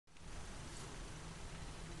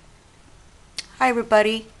Hi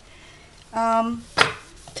everybody.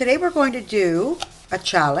 Today we're going to do a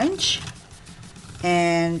challenge,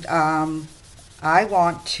 and I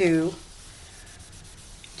want to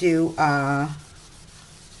do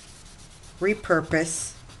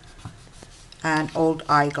repurpose an old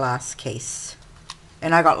eyeglass case,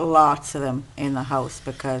 and I got lots of them in the house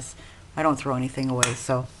because I don't throw anything away.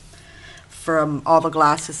 So from all the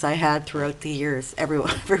glasses I had throughout the years, every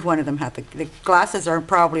one of them had the glasses are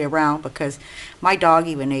probably around because my dog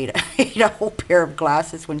even ate a whole pair of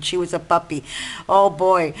glasses when she was a puppy. Oh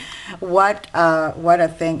boy, what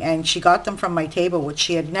a thing. And she got them from my table, which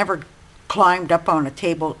she had never climbed up on a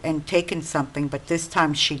table and taken something, but this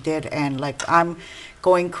time she did. And like, I'm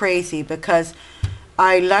going crazy because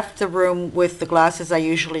I left the room with the glasses I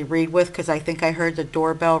usually read with because I think I heard the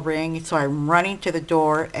doorbell ring. So I'm running to the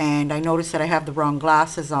door and I noticed that I have the wrong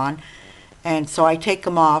glasses on. And so I take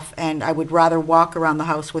them off, and I would rather walk around the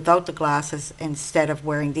house without the glasses instead of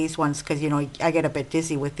wearing these ones because, you know, I get a bit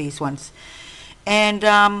dizzy with these ones.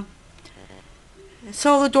 And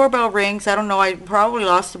so the doorbell rings. I don't know, I probably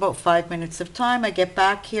lost about 5 minutes of time. I get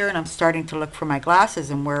back here and I'm starting to look for my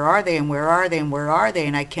glasses, and where are they, and where are they, and where are they,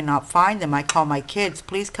 and I cannot find them. I call my kids,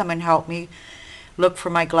 please come and help me look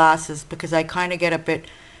for my glasses, because I kind of get a bit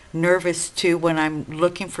nervous too when I'm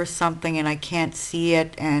looking for something and I can't see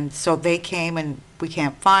it. And so they came, and we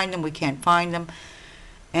can't find them.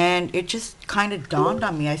 And it just kind of dawned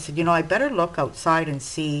on me. I said, you know, I better look outside and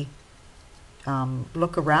see,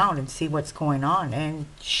 look around and see what's going on. And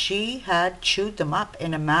she had chewed them up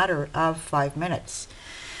in a matter of 5 minutes.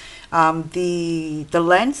 The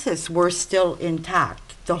lenses were still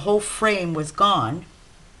intact. The whole frame was gone.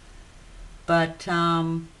 But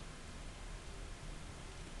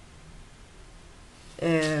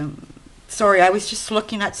sorry, I was just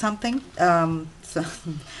looking at something. So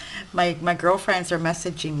my girlfriends are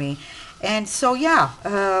messaging me. And so yeah,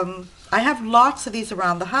 I have lots of these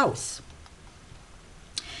around the house.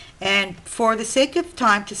 And for the sake of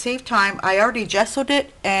time, to save time, I already gessoed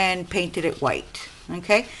it and painted it white.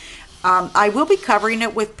 Okay. I will be covering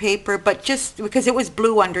it with paper, but just because it was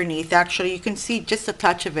blue underneath, actually, you can see just a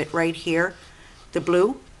touch of it right here, the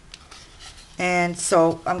blue. And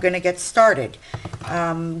so I'm going to get started.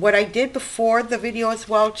 What I did before the video as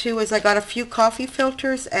well too is I got a few coffee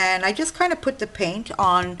filters, and I just kind of put the paint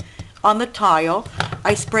on the tile.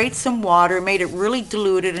 I sprayed some water, made it really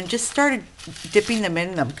diluted, and just started dipping them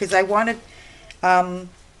in them because I wanted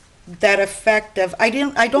that effect of, I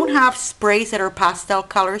don't have sprays that are pastel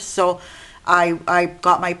colors, so I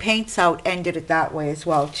got my paints out and did it that way as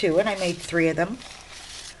well too. And I made 3 of them,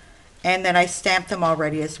 and then I stamped them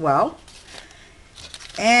already as well.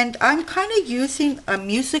 And I'm kind of using a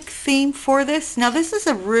music theme for this. Now this is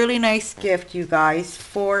a really nice gift, you guys,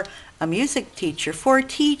 for a music teacher, for a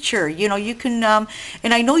teacher. You know, you can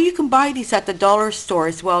and I know you can buy these at the dollar store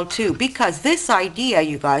as well too, because this idea,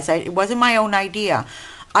 you guys, it wasn't my own idea.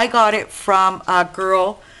 I got it from a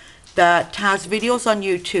girl that has videos on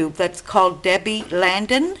YouTube that's called Debbie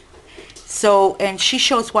Landon. So, and she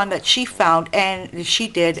shows one that she found, and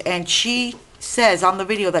she says on the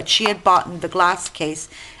video that she had bought the glass case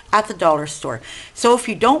at the dollar store. So if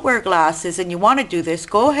you don't wear glasses and you want to do this,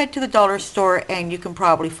 go ahead to the dollar store and you can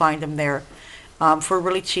probably find them there for a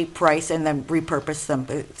really cheap price, and then repurpose them.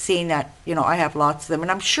 Seeing that, you know, I have lots of them,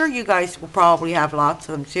 and I'm sure you guys will probably have lots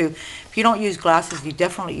of them too. If you don't use glasses, you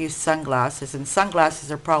definitely use sunglasses, and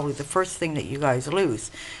sunglasses are probably the first thing that you guys lose.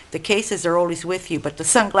 The cases are always with you, but the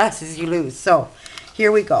sunglasses you lose. So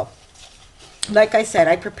here we go. Like I said,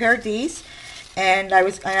 I prepared these. And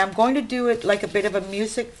I'm going to do it like a bit of a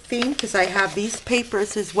music theme because I have these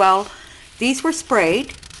papers as well. These were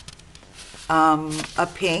sprayed a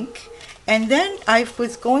pink. And then I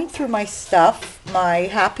was going through my stuff, my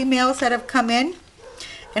Happy Mails that have come in,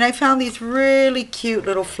 and I found these really cute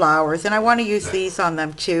little flowers, and I want to use these on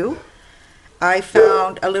them too. I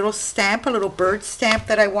found a little stamp, a little bird stamp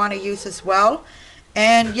that I want to use as well.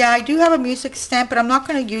 And yeah, I do have a music stamp, but I'm not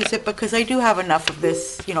going to use it because I do have enough of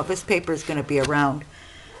this. You know, this paper is going to be around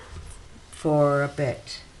for a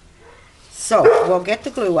bit. So we'll get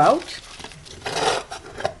the glue out.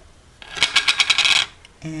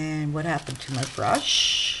 And what happened to my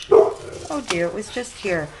brush? Oh dear, it was just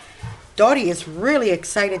here. Dottie is really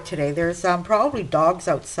excited today. There's probably dogs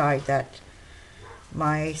outside that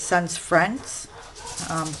my son's friends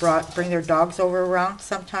bring their dogs over around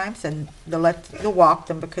sometimes, and they'll walk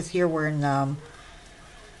them because here we're in the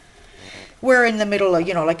middle of,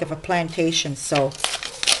 you know, like of a plantation. So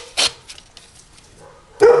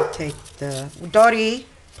I'll take the Dottie,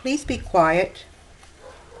 please be quiet.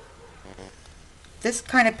 this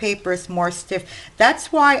kind of paper is more stiff.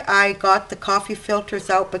 That's why I got the coffee filters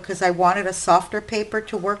out, because I wanted a softer paper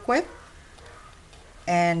to work with.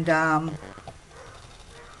 And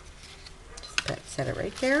just set it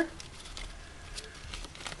right there.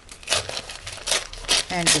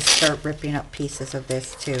 And just start ripping up pieces of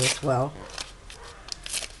this too as well.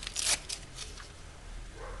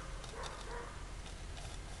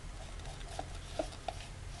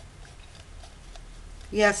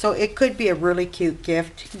 Yeah, so it could be a really cute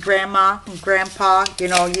gift. Grandma and grandpa, you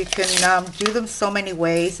know, you can do them so many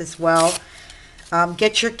ways as well.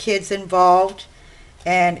 Get your kids involved.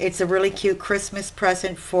 And it's a really cute Christmas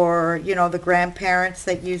present for, you know, the grandparents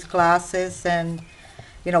that use glasses, and,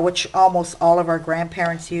 you know, which almost all of our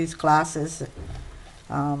grandparents use glasses.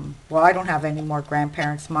 Well, I don't have any more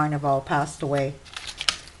grandparents. Mine have all passed away.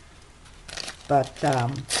 But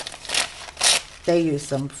they use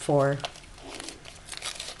them for...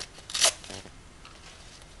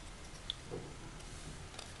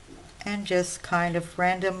 And just kind of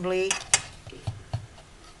randomly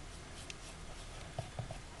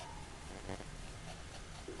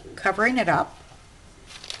covering it up.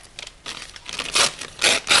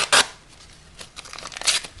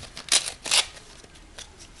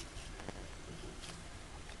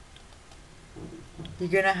 You're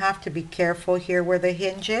going to have to be careful here where the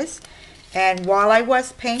hinge is. And while I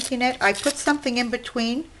was painting it, I put something in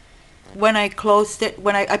between. When I closed it,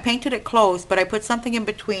 when I painted it closed, but I put something in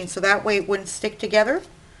between so that way it wouldn't stick together.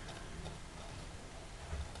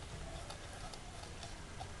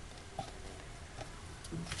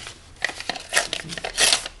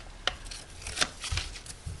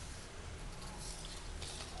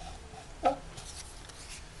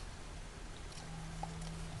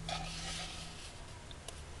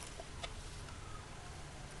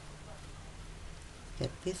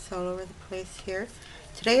 Get this all over the place here.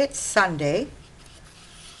 Today it's Sunday.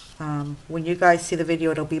 When you guys see the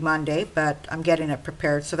video, it'll be Monday, but I'm getting it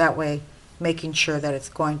prepared so that way, making sure that it's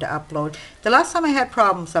going to upload. The last time I had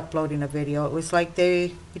problems uploading a video, it was like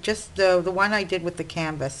the one I did with the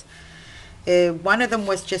canvas. One of them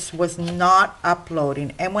was not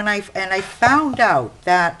uploading, and I found out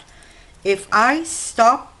that if I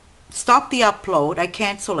stop the upload, I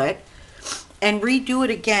cancel it, and redo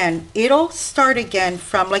it again, it'll start again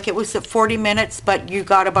from, like, it was at 40 minutes, but you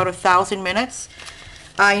got about 1,000 minutes.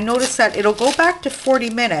 I noticed that it'll go back to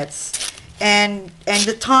 40 minutes, and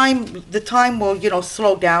the time will, you know,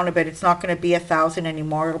 slow down a bit. It's not going to be 1,000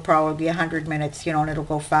 anymore. It'll probably be 100 minutes, you know, and it'll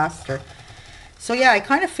go faster. So yeah, I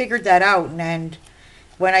kind of figured that out, and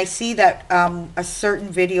when I see that a certain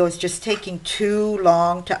video is just taking too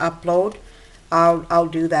long to upload, I'll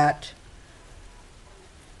do that.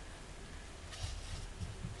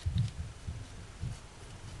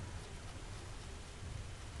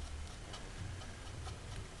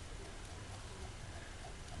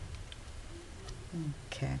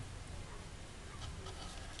 Okay.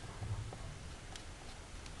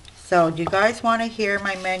 So do you guys want to hear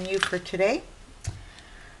my menu for today?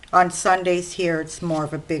 On Sundays here, it's more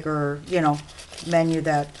of a bigger, you know, menu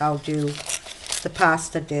that I'll do the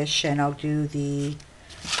pasta dish, and I'll do the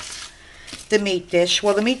meat dish.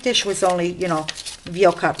 Well, the meat dish was only, you know,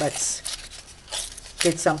 veal cutlets.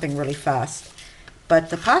 Did something really fast. But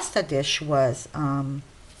the pasta dish was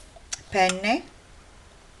penne,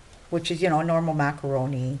 which is, you know, normal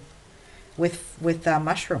macaroni with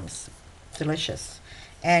mushrooms. Delicious.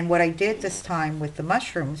 And what I did this time with the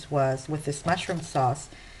mushrooms was, with this mushroom sauce,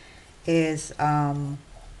 is, well,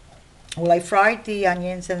 I fried the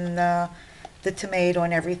onions and the tomato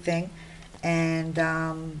and everything, and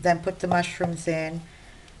then put the mushrooms in.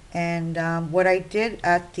 And what I did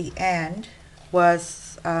at the end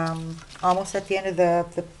was, almost at the end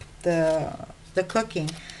of the cooking,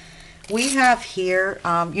 we have here,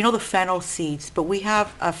 you know, the fennel seeds, but we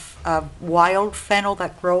have a wild fennel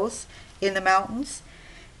that grows in the mountains,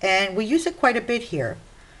 and we use it quite a bit here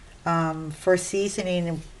for seasoning,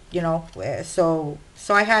 and, you know, so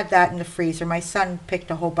I had that in the freezer. My son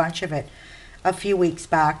picked a whole bunch of it a few weeks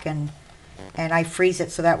back, and I freeze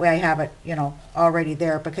it so that way I have it, you know, already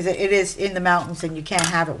there, because it is in the mountains and you can't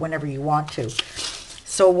have it whenever you want to.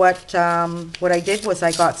 So what I did was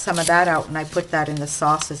I got some of that out, and I put that in the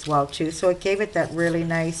sauce as well too. So it gave it that really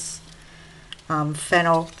nice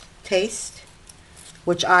fennel taste,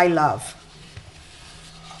 which I love.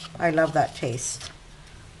 I love that taste.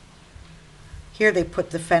 Here they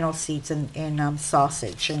put the fennel seeds in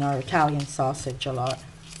sausage, in our Italian sausage a lot.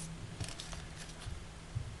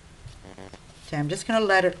 Okay, I'm just going to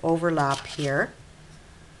let it overlap here.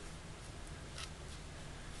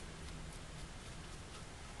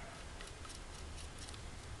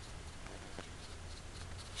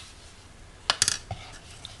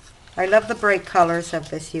 I love the bright colors of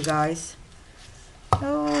this, you guys.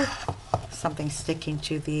 Oh, something sticking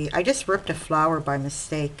to the... I just ripped a flower by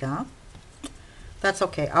mistake, huh? That's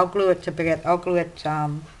okay. I'll glue it together. I'll glue it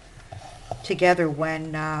together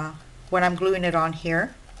when I'm gluing it on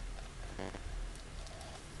here.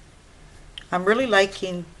 I'm really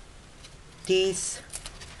liking these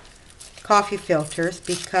coffee filters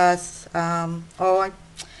because I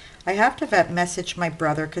have to message my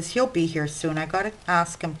brother because he'll be here soon. I got to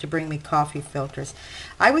ask him to bring me coffee filters.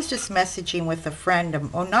 I was just messaging with a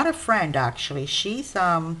friend, oh, not a friend actually. She's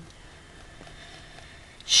an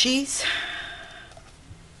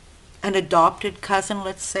adopted cousin,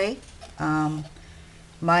 let's say.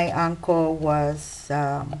 My uncle was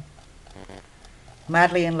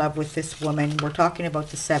madly in love with this woman. We're talking about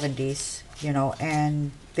the 70s, you know,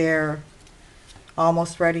 and they're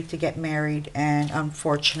almost ready to get married, and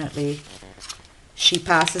unfortunately she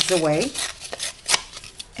passes away,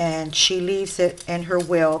 and she leaves it in her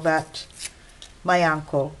will that my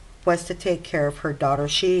uncle was to take care of her daughter.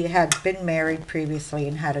 She had been married previously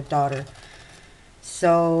and had a daughter.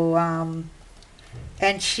 So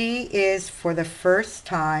and she is for the first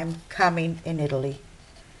time coming in Italy,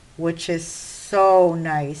 which is so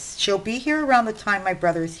nice. She'll be here around the time my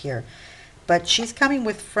brother's here, but she's coming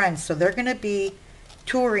with friends, so they're going to be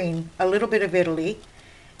touring a little bit of Italy.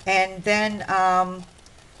 And then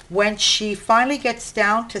when she finally gets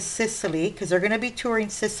down to Sicily, because they're going to be touring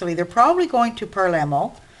Sicily, they're probably going to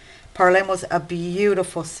Palermo. Palermo's a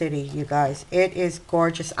beautiful city, you guys. It is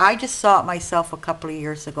gorgeous. I just saw it myself a couple of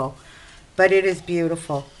years ago, but it is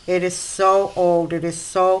beautiful. It is so old. It is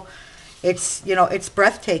so, it's, you know, it's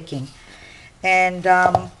breathtaking. And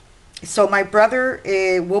so my brother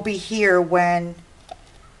will be here when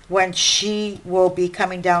she will be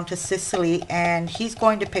coming down to Sicily, and he's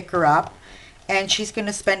going to pick her up, and she's going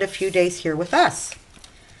to spend a few days here with us.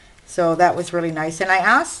 So that was really nice. And I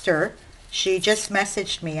asked her, she just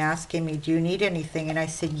messaged me asking me, do you need anything? And I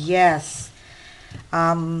said, yes.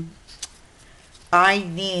 What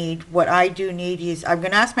I do need is, I'm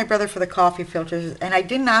going to ask my brother for the coffee filters, and I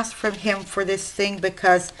didn't ask from him for this thing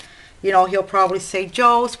because, you know, he'll probably say,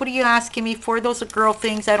 Joes, what are you asking me for? Those are girl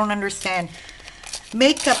things. I don't understand.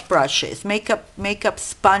 Makeup brushes, makeup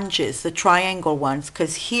sponges, the triangle ones,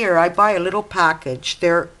 because here I buy a little package.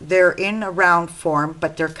 They're in a round form,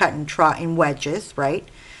 but they're cut in wedges, right?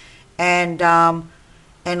 And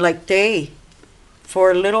like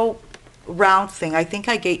for a little round thing, I think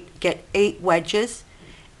I get 8 wedges,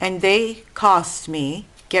 and they cost me,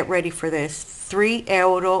 get ready for this,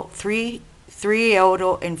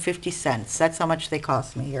 €3.50. That's how much they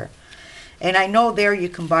cost me here. And I know there you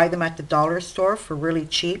can buy them at the dollar store for really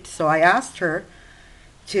cheap. So I asked her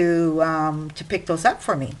to pick those up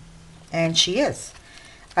for me, and she is.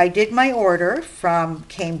 I did my order from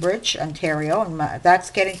Cambridge, Ontario, and that's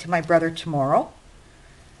getting to my brother tomorrow.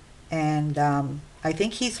 And I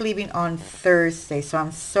think he's leaving on Thursday, so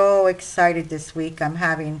I'm so excited this week. I'm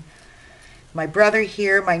having my brother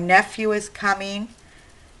here. My nephew is coming.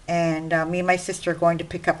 And me and my sister are going to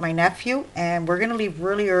pick up my nephew, and we're going to leave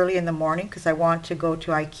really early in the morning because I want to go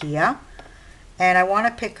to IKEA. And I want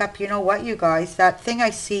to pick up, you know what, you guys, that thing I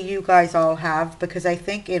see you guys all have, because I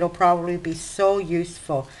think it'll probably be so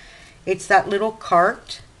useful. It's that little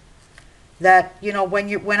cart that, you know,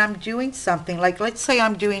 when I'm doing something, like let's say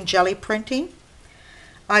I'm doing jelly printing,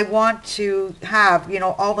 I want to have, you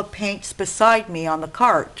know, all the paints beside me on the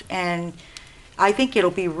cart. And I think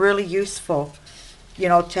it'll be really useful, you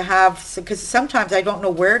know, to have, because sometimes I don't know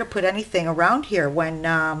where to put anything around here when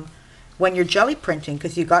you're jelly printing,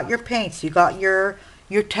 because you got your paints, you got your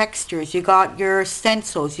textures, you got your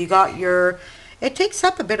stencils, you got your, it takes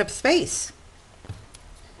up a bit of space.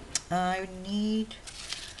 I need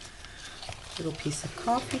a little piece of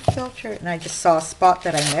coffee filter, and I just saw a spot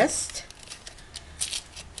that I missed,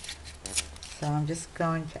 so I'm just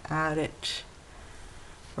going to add it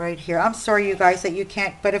right here. I'm sorry, you guys, that you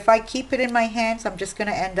can't, but if I keep it in my hands, I'm just going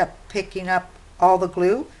to end up picking up all the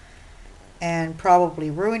glue and probably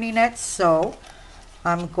ruining it. So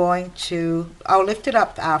I'm going to, I'll lift it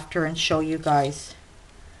up after and show you guys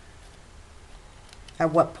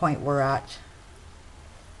at what point we're at.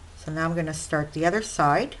 So now I'm going to start the other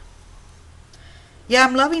side. Yeah,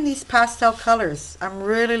 I'm loving these pastel colors. I'm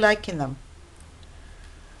really liking them.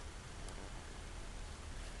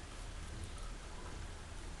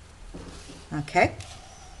 Okay,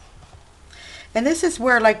 and this is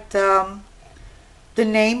where like the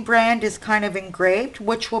name brand is kind of engraved,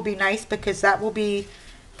 which will be nice because that will be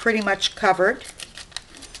pretty much covered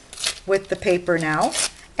with the paper now.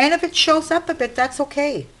 And if it shows up a bit, that's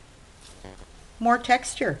okay. More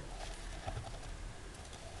texture.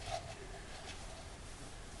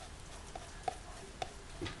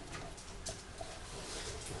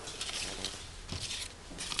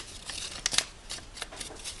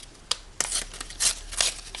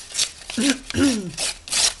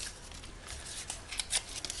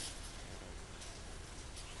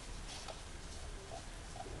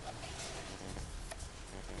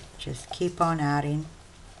 Just keep on adding.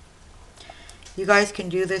 You guys can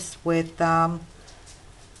do this with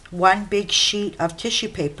one big sheet of tissue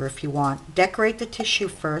paper if you want. Decorate the tissue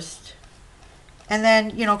first, and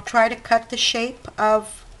then, you know, try to cut the shape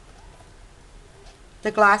of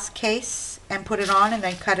the glass case and put it on, and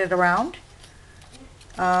then cut it around.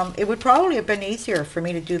 It would probably have been easier for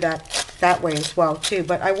me to do that way as well too,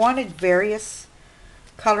 but I wanted various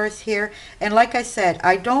colors here. And like I said,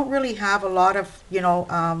 I don't really have a lot of, you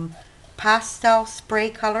know, pastel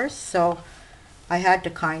spray colors, so I had to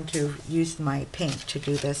kind of use my paint to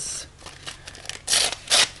do this.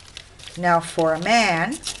 Now for a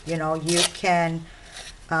man, you know, you can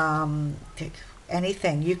take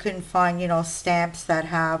anything. You can find, you know, stamps that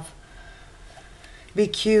have, be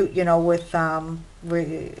cute, you know, with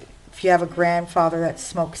if you have a grandfather that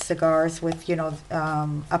smokes cigars with, you know,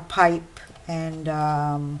 a pipe, and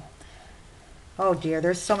oh dear,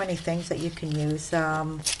 there's so many things that you can use.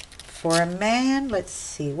 For a man, let's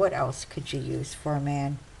see, what else could you use for a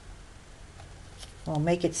man? Well,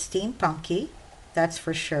 make it steampunky, that's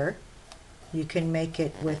for sure. You can make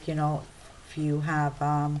it with, you know, if you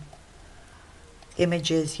have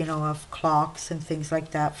images, you know, of clocks and things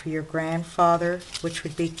like that for your grandfather, which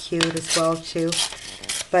would be cute as well too.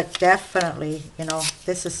 But definitely, you know,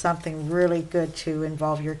 this is something really good to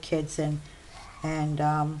involve your kids in, and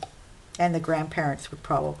the grandparents would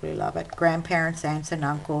probably love it. Grandparents, aunts and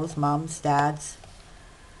uncles, moms, dads,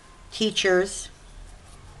 teachers.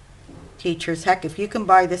 Heck, if you can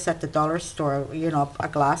buy this at the dollar store, you know, a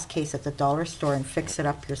glass case at the dollar store, and fix it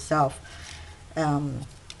up yourself,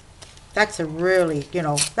 that's a really, you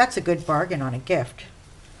know, that's a good bargain on a gift.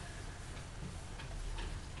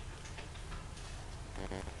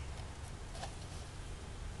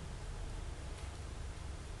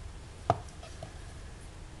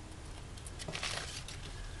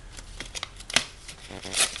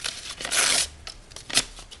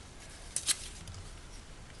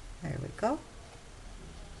 There we go.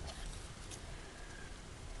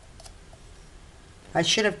 I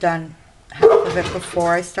should have done half of it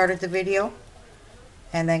before I started the video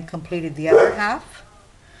and then completed the other half.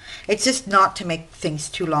 It's just not to make things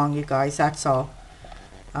too long, you guys, that's all.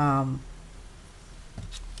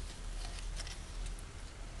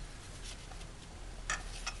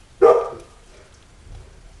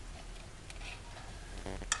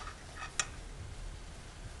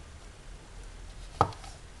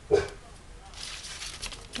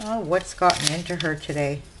 Oh, what's gotten into her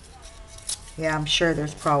today? Yeah, I'm sure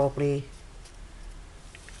there's probably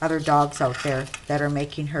other dogs out there that are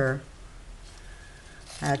making her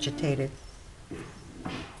agitated.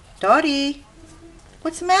 Dottie,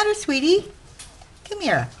 what's the matter, sweetie? Come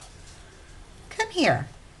here. Come here.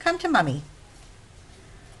 Come to Mommy.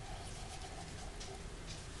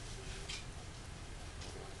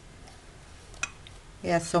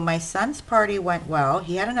 Yeah, so my son's party went well.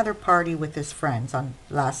 He had another party with his friends on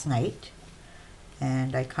last night,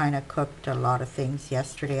 and I kind of cooked a lot of things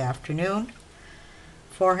yesterday afternoon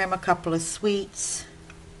for him, a couple of sweets,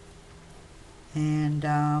 and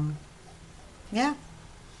yeah,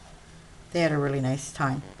 they had a really nice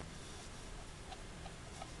time.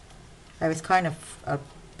 I was kind of a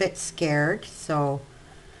bit scared, so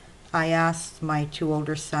I asked my two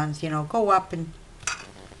older sons, you know, go up and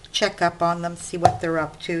check up on them, see what they're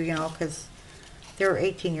up to, you know, because they're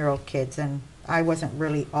 18-year-old kids, and I wasn't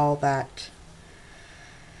really all that,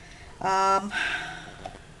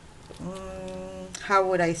 how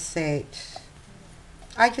would I say it?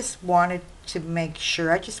 I just wanted to make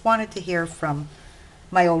sure, I just wanted to hear from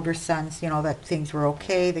my older sons, you know, that things were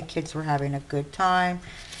okay, the kids were having a good time.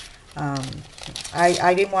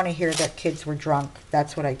 I didn't want to hear that kids were drunk.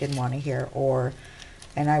 That's what I didn't want to hear.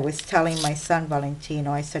 And I was telling my son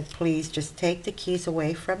Valentino, I said, please just take the keys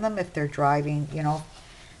away from them if they're driving, you know,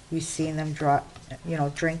 you've seen them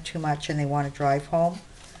drink too much and they want to drive home,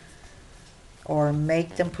 or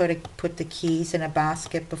make them put the keys in a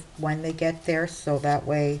basket when they get there, so that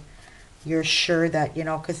way you're sure that, you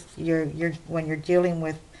know, because when you're dealing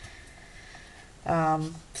with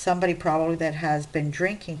somebody probably that has been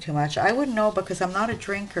drinking too much. I wouldn't know because I'm not a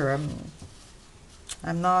drinker.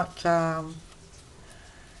 I'm not,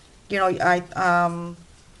 you know,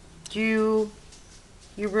 you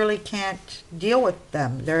really can't deal with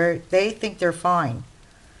them. They think they're fine,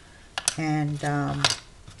 and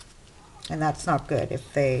that's not good.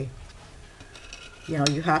 If they, you know,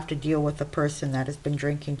 you have to deal with a person that has been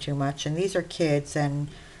drinking too much, and these are kids, and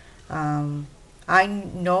I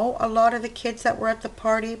know a lot of the kids that were at the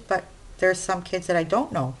party, but there's some kids that I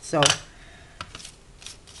don't know. So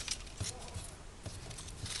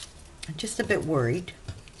I'm just a bit worried.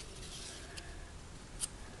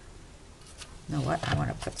 You know what? I want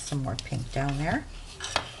to put some more pink down there.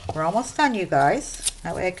 We're almost done, you guys.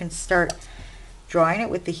 That way I can start drawing it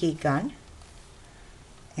with the heat gun.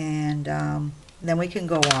 And then we can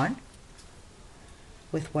go on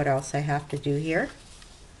with what else I have to do here.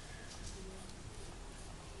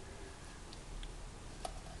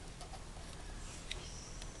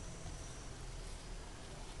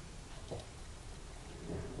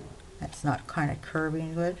 That's not kind of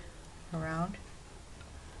curving good around.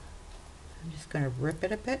 I'm just going to rip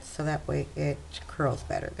it a bit so that way it curls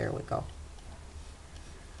better. There we go.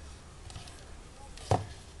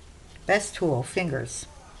 Best tool, fingers.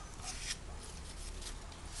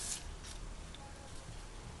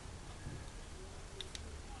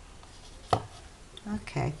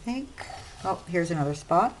 Okay, I think, oh, here's another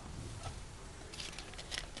spot.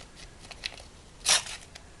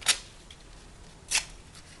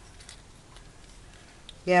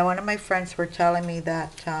 Yeah, one of my friends were telling me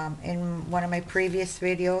that in one of my previous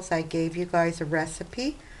videos I gave you guys a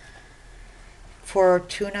recipe for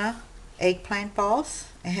tuna eggplant balls,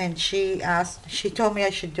 and she told me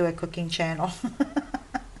I should do a cooking channel.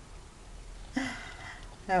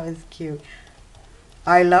 That was cute.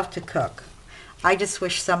 I love to cook. I just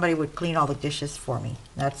wish somebody would clean all the dishes for me.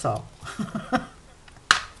 That's all.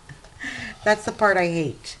 That's the part I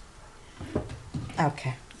hate.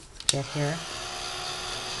 Okay, let's get here.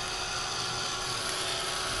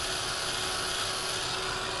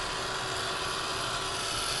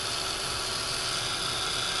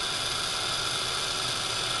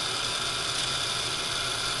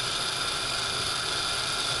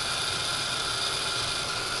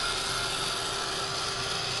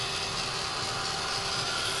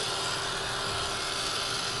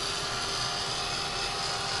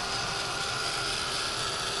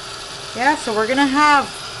 Yeah, so we're gonna have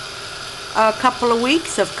a couple of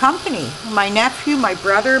weeks of company. My nephew, my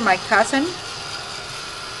brother, my cousin.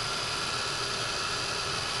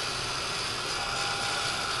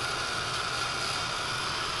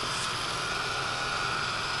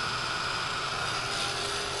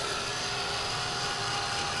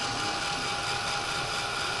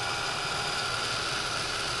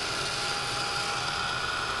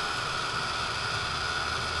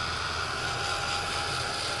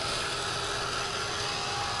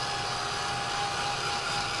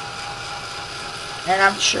 And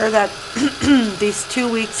I'm sure that these 2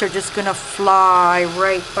 weeks are just gonna fly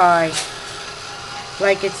right by.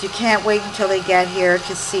 Like you can't wait until they get here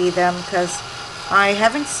to see them, because I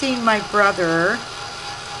haven't seen my brother,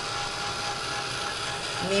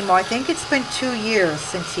 Nemo. I think it's been 2 years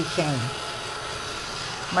since he came.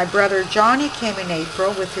 My brother Johnny came in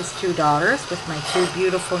April with his 2 daughters, with my 2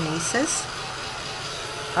 beautiful nieces.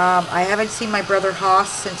 I haven't seen my brother Haas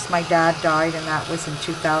since my dad died, and that was in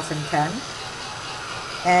 2010.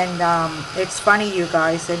 And it's funny, you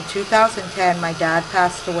guys, in 2010 my dad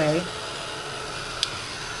passed away,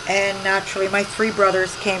 and naturally my 3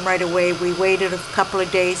 brothers came right away. We waited a couple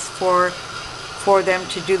of days for them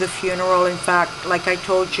to do the funeral. In fact, like I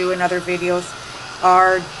told you in other videos,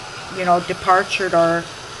 our departure,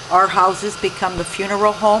 our houses become the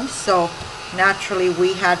funeral homes. So naturally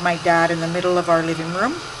we had my dad in the middle of our living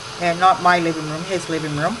room, and not my living room, his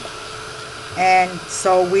living room. And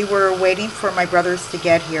so we were waiting for my brothers to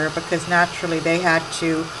get here, because naturally they had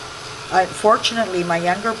to. Fortunately, my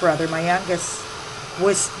younger brother, my youngest,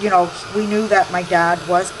 was, we knew that my dad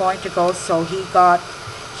was going to go, so he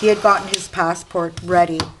had gotten his passport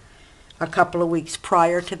ready a couple of weeks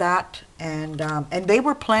prior to that, and they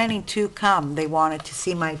were planning to come. They wanted to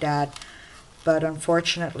see my dad, but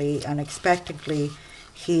unfortunately, unexpectedly,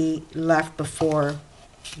 he left before,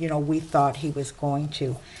 we thought he was going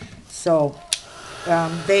to. So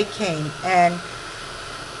they came, and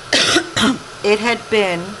it had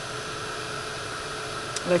been,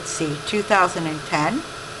 let's see, 2010.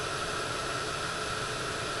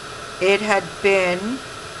 It had been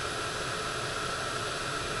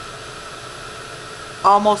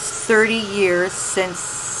almost 30 years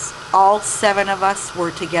since all 7 of us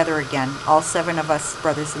were together again. All 7 of us,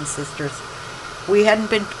 brothers and sisters. We hadn't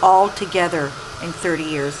been all together in 30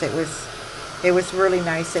 years. It was really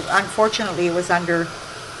nice. Unfortunately, it was under,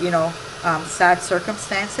 sad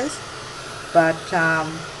circumstances. But,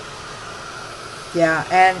 yeah,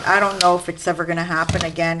 and I don't know if it's ever going to happen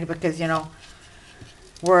again, because,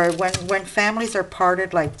 when families are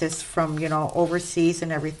parted like this from, overseas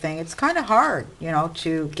and everything, it's kind of hard,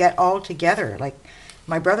 to get all together. Like,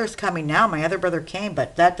 my brother's coming now. My other brother came,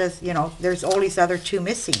 but that does, there's always other 2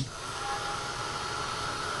 missing.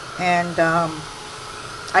 And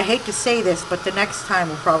I hate to say this, but the next time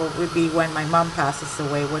will probably be when my mom passes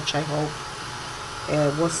away, which I hope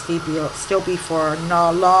will still be for a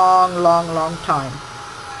long, long, long time.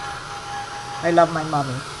 I love my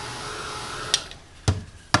mommy.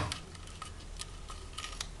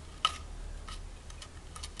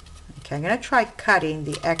 Okay, I'm going to try cutting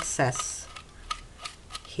the excess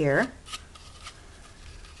here.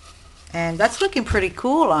 And that's looking pretty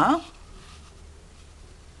cool, huh?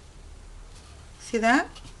 See that?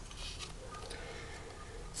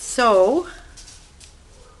 So,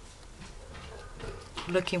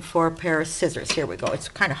 looking for a pair of scissors. Here we go. It's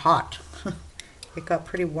kind of hot. It got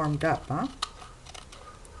pretty warmed up, huh?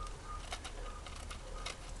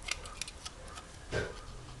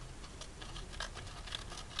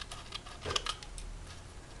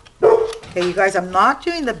 Okay, you guys, I'm not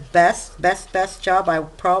doing the best job. I will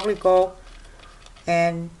probably go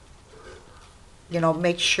and, you know,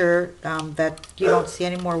 make sure that you don't see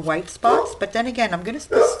any more white spots. But then again, I'm going to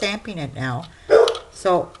be stamping it now.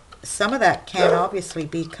 So some of that can obviously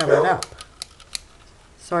be covered up.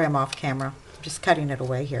 Sorry, I'm off camera. I'm just cutting it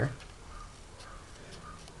away here.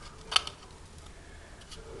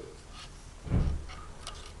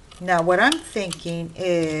 Now what I'm thinking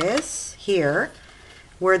is here,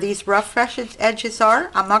 where these rough edges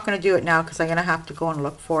are, I'm not going to do it now because I'm going to have to go and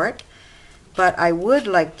look for it. But I would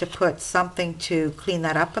like to put something to clean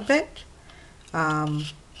that up a bit. You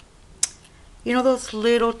know those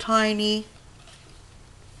little tiny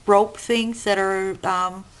rope things that are,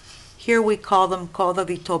 here we call them coda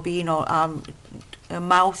di tobino,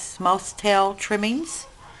 mouse tail trimmings.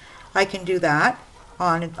 I can do that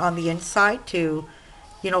on the inside to,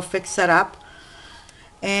 you know, fix that up.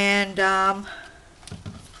 And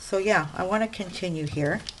so yeah, I want to continue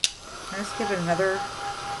here. Let's give it another.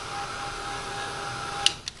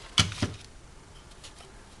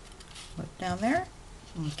 Look down there.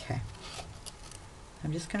 Okay.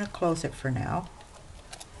 I'm just going to close it for now.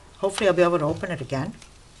 Hopefully I'll be able to open it again.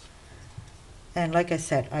 And like I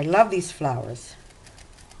said, I love these flowers.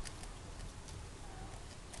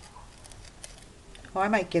 Oh, I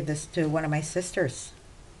might give this to one of my sisters.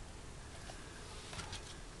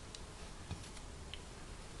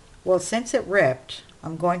 Well, since it ripped,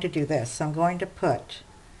 I'm going to do this. I'm going to put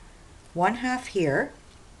 1/2 here.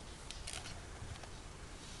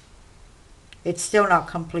 It's still not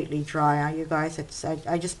completely dry, huh, you guys?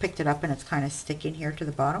 I just picked it up and it's kind of sticking here to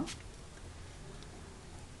the bottom.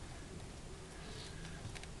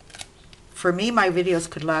 For me, my videos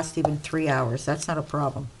could last even 3 hours. That's not a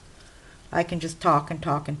problem. I can just talk and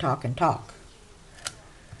talk and talk and talk.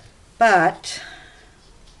 But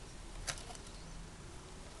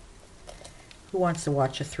who wants to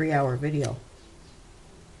watch a 3-hour video?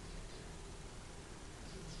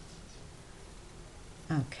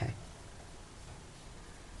 Okay.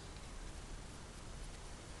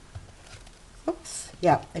 Oops.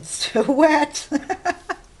 Yeah, it's too wet.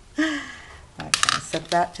 Okay, set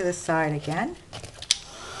that to the side again.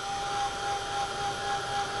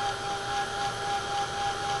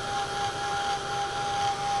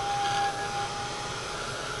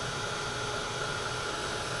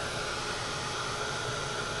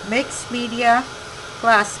 Mixed media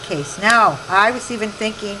glass case. Now, I was even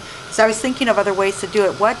thinking, because I was thinking of other ways to do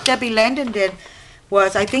it. What Debbie Landon did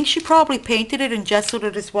was, I think she probably painted it and gessoed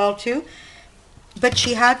it as well too. But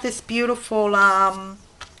she had this beautiful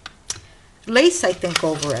lace, I think,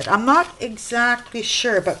 over it. I'm not exactly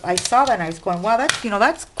sure, but I saw that and I was going, wow, that's, you know,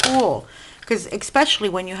 that's cool. Because especially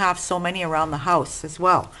when you have so many around the house as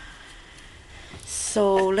well.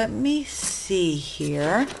 So let me see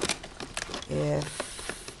here if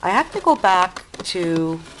I have to go back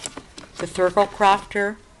to the Thurgle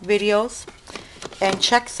Crafter videos and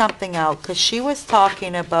check something out, because she was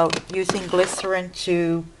talking about using glycerin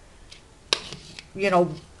to, you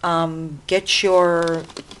know, get your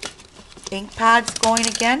ink pads going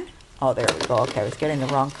again. Oh, there we go. Okay, I was getting the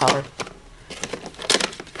wrong color.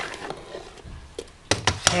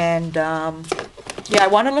 And yeah, I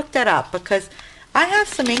want to look that up, because I have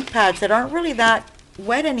some ink pads that aren't really that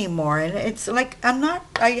wet anymore, and it's like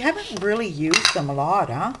I haven't really used them a lot,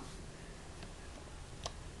 huh?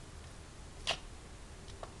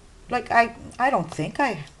 Like I don't think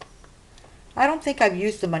I've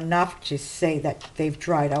used them enough to say that they've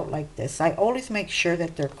dried out like this. I always make sure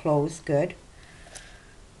that they're closed good.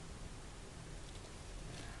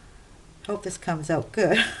 Hope this comes out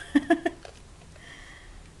good.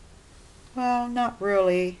 Well, not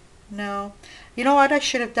really. No. You know what? I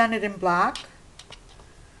should have done it in black.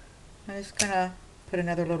 I'm just gonna put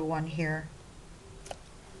another little one here.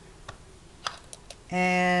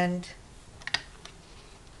 And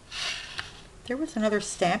there was another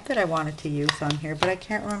stamp that I wanted to use on here, but I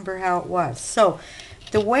can't remember how it was. So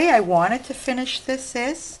the way I wanted to finish this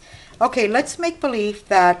is, okay, let's make believe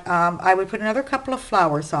that I would put another couple of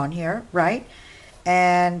flowers on here, right?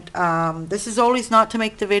 And this is always not to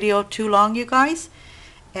make the video too long, you guys,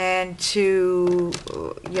 and to,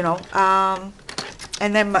 you know,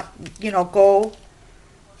 and then, you know, go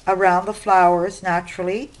around the flowers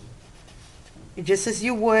naturally, just as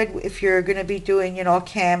you would if you're going to be doing, you know, a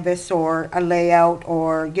canvas or a layout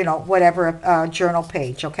or, you know, whatever, a journal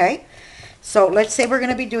page, okay? So let's say we're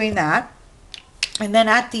going to be doing that. And then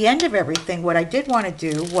at the end of everything, what I did want to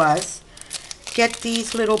do was get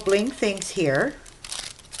these little bling things here.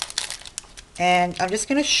 And I'm just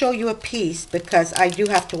going to show you a piece because I do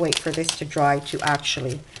have to wait for this to dry to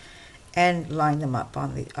actually, and line them up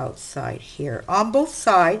on the outside here on both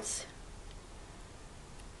sides.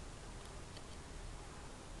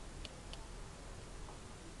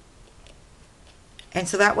 And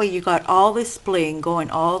so that way you got all this bling going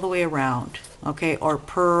all the way around, okay, or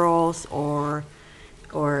pearls or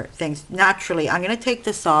things. Naturally, I'm going to take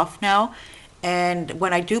this off now, and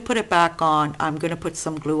when I do put it back on, I'm going to put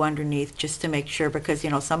some glue underneath just to make sure, because, you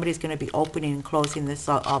know, somebody's going to be opening and closing this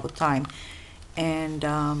all the time.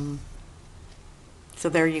 And so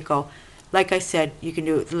there you go. Like I said, you can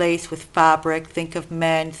do it with lace, with fabric. Think of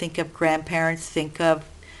men, think of grandparents, think of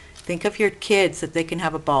your kids, that they can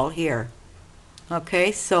have a ball here.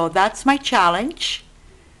 Okay, so that's my challenge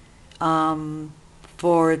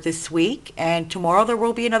for this week, and tomorrow there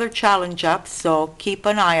will be another challenge up, so keep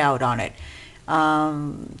an eye out on it.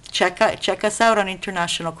 Check us out on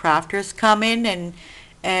International Crafters. Come in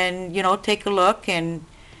and you know, take a look, and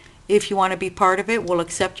if you want to be part of it, we'll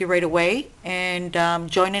accept you right away, and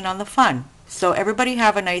join in on the fun. So everybody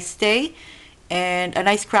have a nice day and a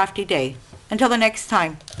nice crafty day. Until the next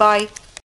time, bye.